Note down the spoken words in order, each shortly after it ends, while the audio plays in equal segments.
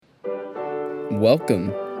Welcome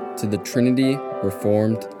to the Trinity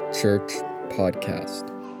Reformed Church podcast.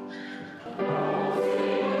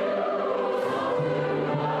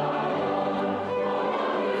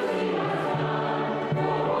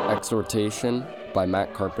 Exhortation by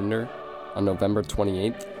Matt Carpenter on November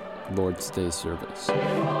 28th, Lord's Day service.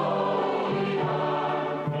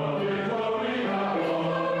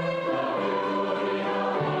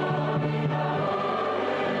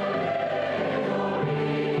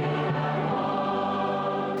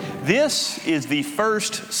 This is the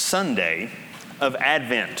first Sunday of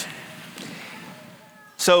Advent.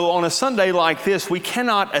 So on a Sunday like this, we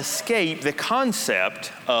cannot escape the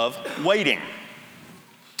concept of waiting.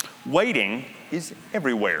 Waiting is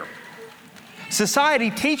everywhere. Society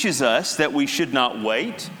teaches us that we should not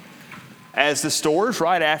wait. As the stores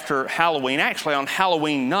right after Halloween, actually on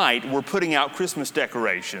Halloween night, were putting out Christmas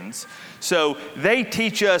decorations. So they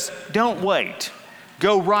teach us, don't wait.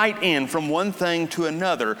 Go right in from one thing to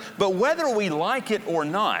another. But whether we like it or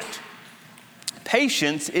not,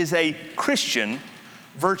 patience is a Christian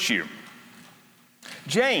virtue.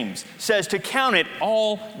 James says to count it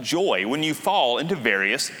all joy when you fall into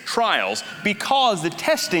various trials, because the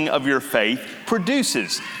testing of your faith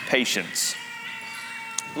produces patience.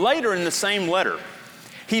 Later in the same letter,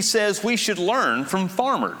 he says we should learn from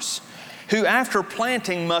farmers who after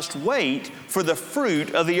planting must wait for the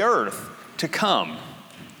fruit of the earth to come.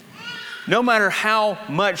 No matter how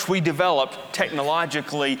much we develop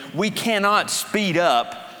technologically, we cannot speed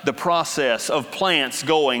up the process of plants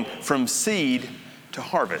going from seed to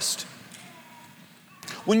harvest.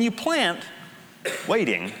 When you plant,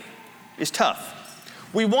 waiting is tough.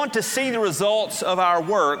 We want to see the results of our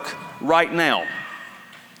work right now.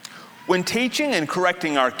 When teaching and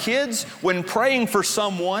correcting our kids, when praying for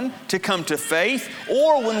someone to come to faith,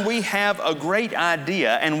 or when we have a great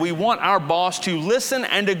idea and we want our boss to listen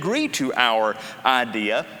and agree to our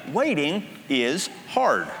idea, waiting is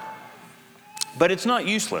hard. But it's not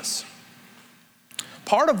useless.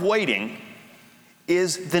 Part of waiting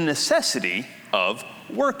is the necessity of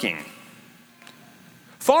working.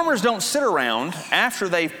 Farmers don't sit around after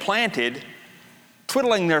they've planted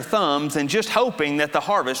twiddling their thumbs and just hoping that the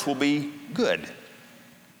harvest will be good.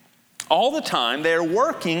 All the time they're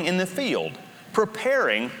working in the field,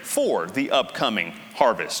 preparing for the upcoming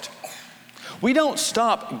harvest. We don't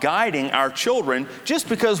stop guiding our children just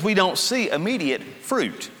because we don't see immediate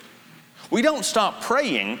fruit. We don't stop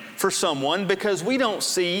praying for someone because we don't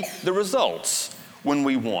see the results when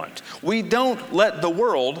we want. We don't let the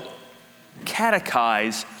world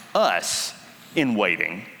catechize us in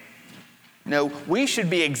waiting. No, we should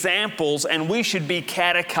be examples and we should be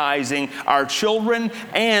catechizing our children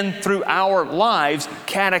and through our lives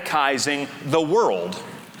catechizing the world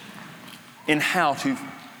in how to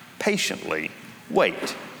patiently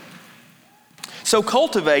wait. So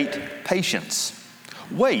cultivate patience.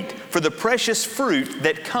 Wait for the precious fruit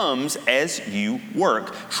that comes as you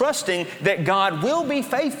work, trusting that God will be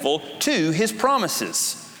faithful to His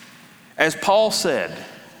promises. As Paul said,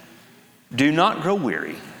 do not grow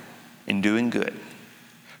weary in doing good,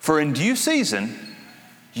 for in due season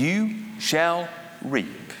you shall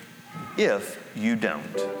reap if you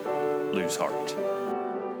don't lose heart.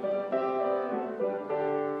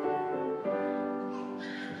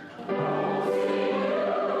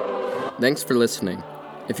 Thanks for listening.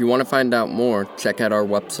 If you want to find out more, check out our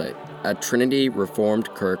website at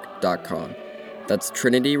trinityreformedkirk.com. That's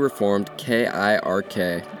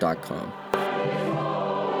trinityreformedkirk.com.